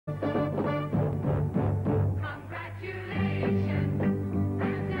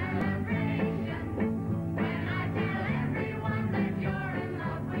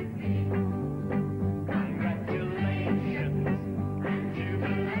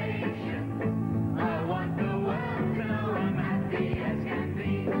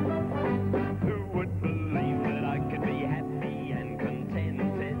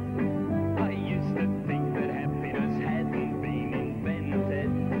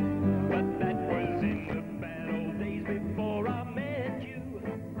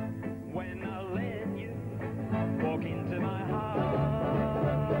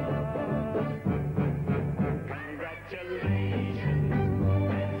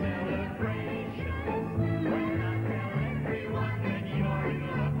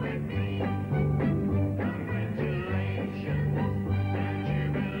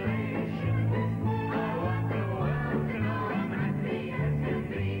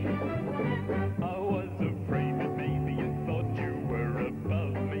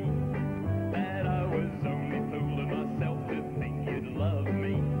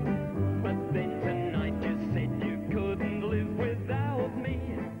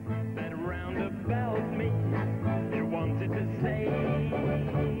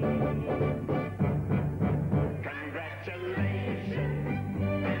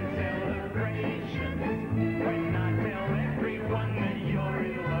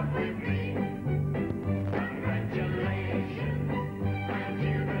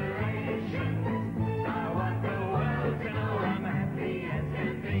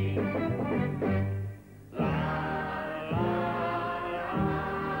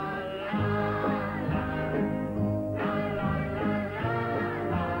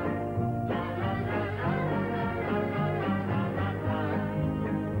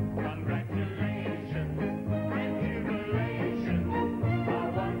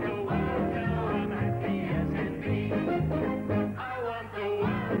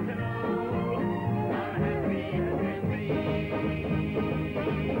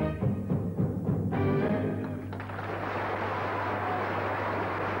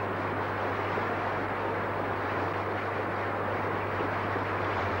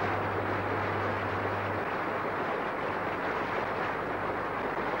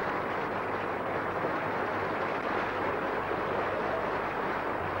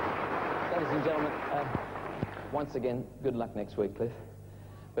Ladies and gentlemen, once again, good luck next week, Cliff.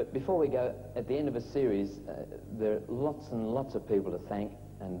 But before we go, at the end of a series, there are lots and lots of people to thank,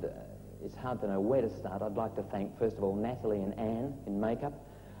 and it's hard to know where to start. I'd like to thank, first of all, Natalie and Anne in makeup.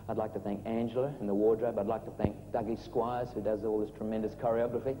 I'd like to thank Angela in the wardrobe. I'd like to thank Dougie Squires, who does all this tremendous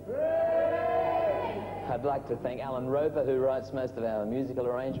choreography. I'd like to thank Alan Roper, who writes most of our musical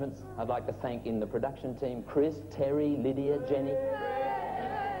arrangements. I'd like to thank, in the production team, Chris, Terry, Lydia, Jenny.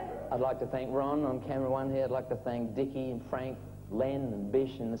 I'd like to thank Ron on camera one here. I'd like to thank Dickie and Frank, Len and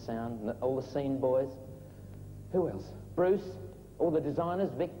Bish in the sound, and all the scene boys. Who else? Bruce, all the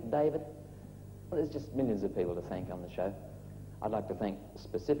designers, Vic, David. Well, there's just millions of people to thank on the show. I'd like to thank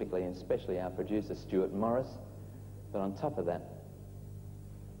specifically and especially our producer, Stuart Morris. But on top of that,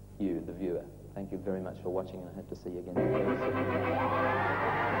 you, the viewer. Thank you very much for watching, and I hope to see you again very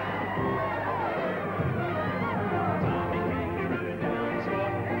soon.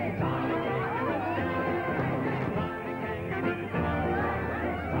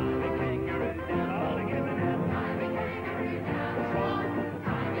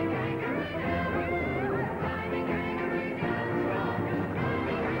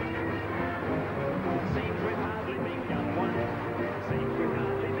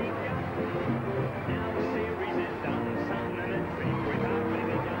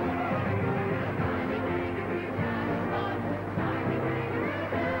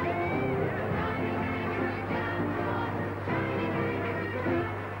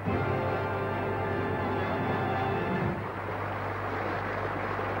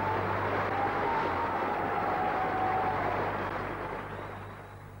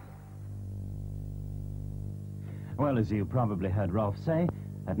 Well, as you probably heard Rolf say,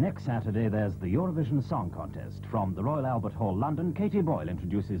 that next Saturday there's the Eurovision Song Contest. From the Royal Albert Hall, London, Katie Boyle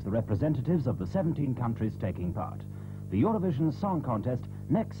introduces the representatives of the 17 countries taking part. The Eurovision Song Contest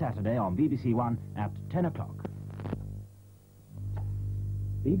next Saturday on BBC One at 10 o'clock.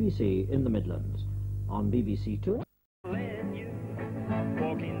 BBC in the Midlands. On BBC Two. Let you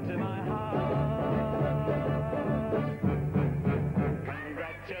walk into my heart.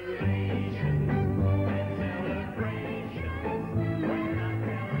 Congratulations and celebrations when I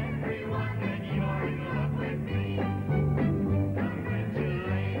tell everyone that you're in love with me.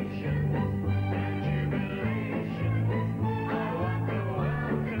 Congratulations and jubilation. I want the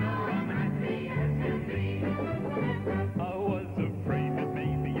world to know I'm happy as can be. I was afraid that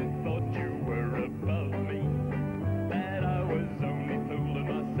maybe you thought you were above me, that I was only fooling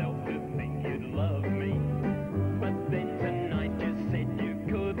myself to think you'd love me. But then tonight you said you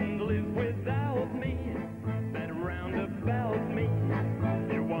couldn't live without me, that round about me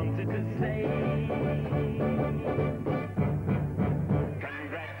you wanted to say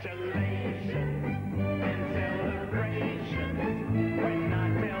congratulations and celebration when I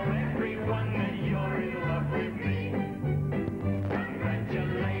tell everyone that you're in love with me.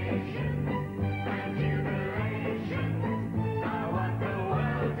 Congratulations and jubilation. I want the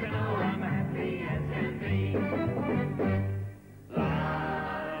world to know I'm happy as can be. La la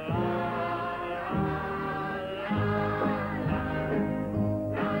la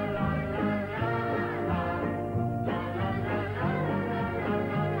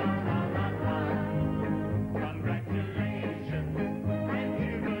Congratulations and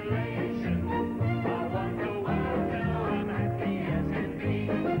jubilation. I want the world to know I'm happy as can be.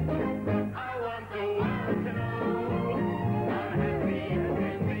 I want the world to know I'm happy as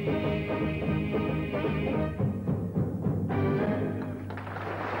can be.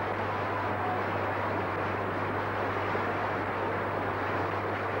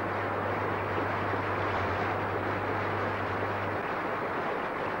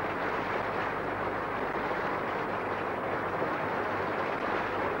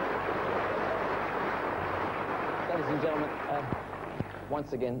 Ladies and gentlemen,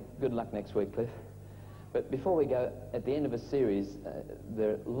 once again, good luck next week, Cliff. But before we go, at the end of a series,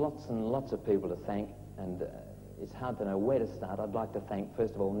 there are lots and lots of people to thank, and it's hard to know where to start. I'd like to thank,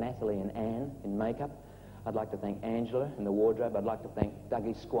 first of all, Natalie and Anne in makeup. I'd like to thank Angela in the wardrobe. I'd like to thank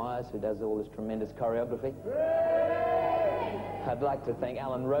Dougie Squires, who does all this tremendous choreography. I'd like to thank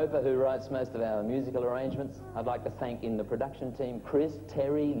Alan Roper, who writes most of our musical arrangements. I'd like to thank, in the production team, Chris,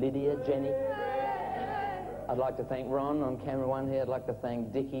 Terry, Lydia, Jenny. I'd like to thank Ron on camera one here. I'd like to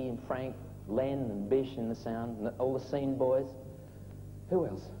thank Dickie and Frank, Len and Bish in the sound, and all the scene boys. Who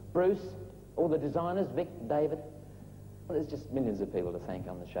else? Bruce, all the designers, Vic, David. Well, there's just millions of people to thank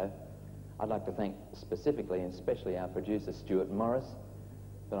on the show. I'd like to thank specifically and especially our producer, Stuart Morris.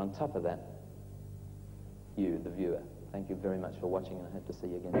 But on top of that, you, the viewer. Thank you very much for watching, and I hope to see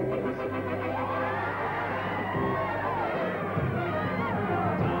you again very soon.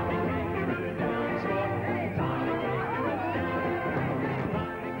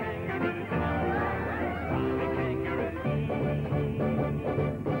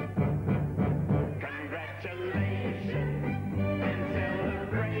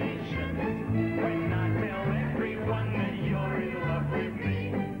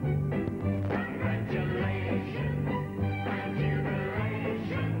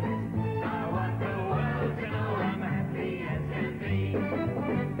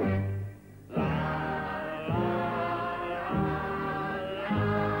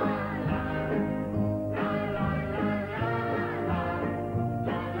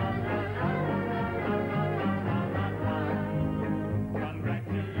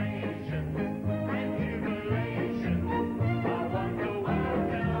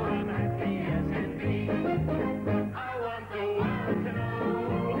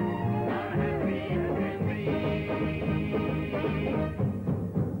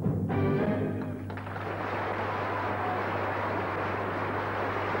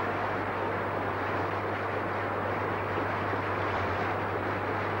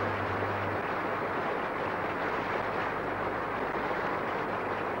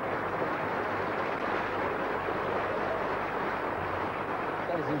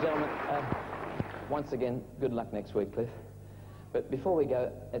 and gentlemen, once again, good luck next week, Cliff. But before we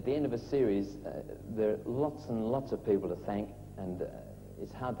go, at the end of a series, there are lots and lots of people to thank, and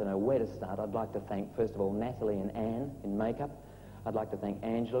it's hard to know where to start. I'd like to thank, first of all, Natalie and Anne in makeup. I'd like to thank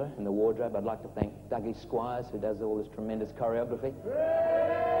Angela in the wardrobe. I'd like to thank Dougie Squires, who does all this tremendous choreography.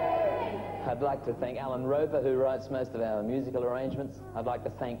 I'd like to thank Alan Roper, who writes most of our musical arrangements. I'd like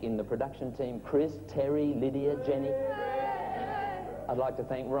to thank in the production team Chris, Terry, Lydia, Jenny. I'd like to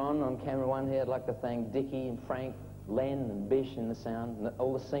thank Ron on camera one here. I'd like to thank Dickie and Frank, Len and Bish in the sound, and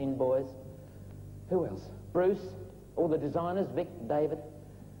all the scene boys. Who else? Bruce, all the designers, Vic, David.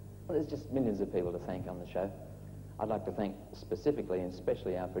 Well, there's just millions of people to thank on the show. I'd like to thank specifically and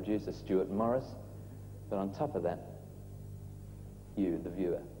especially our producer, Stuart Morris. But on top of that, you, the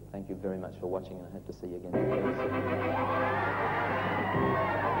viewer. Thank you very much for watching, and I hope to see you again very soon.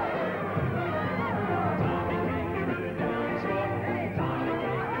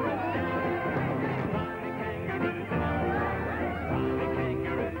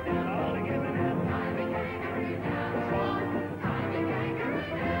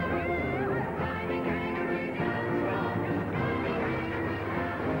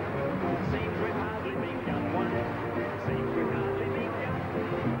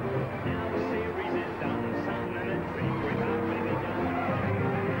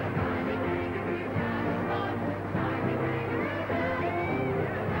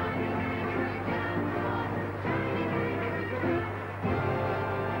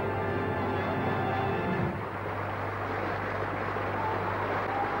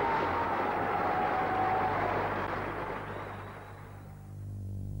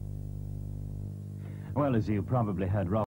 Well, as you probably heard, Rolf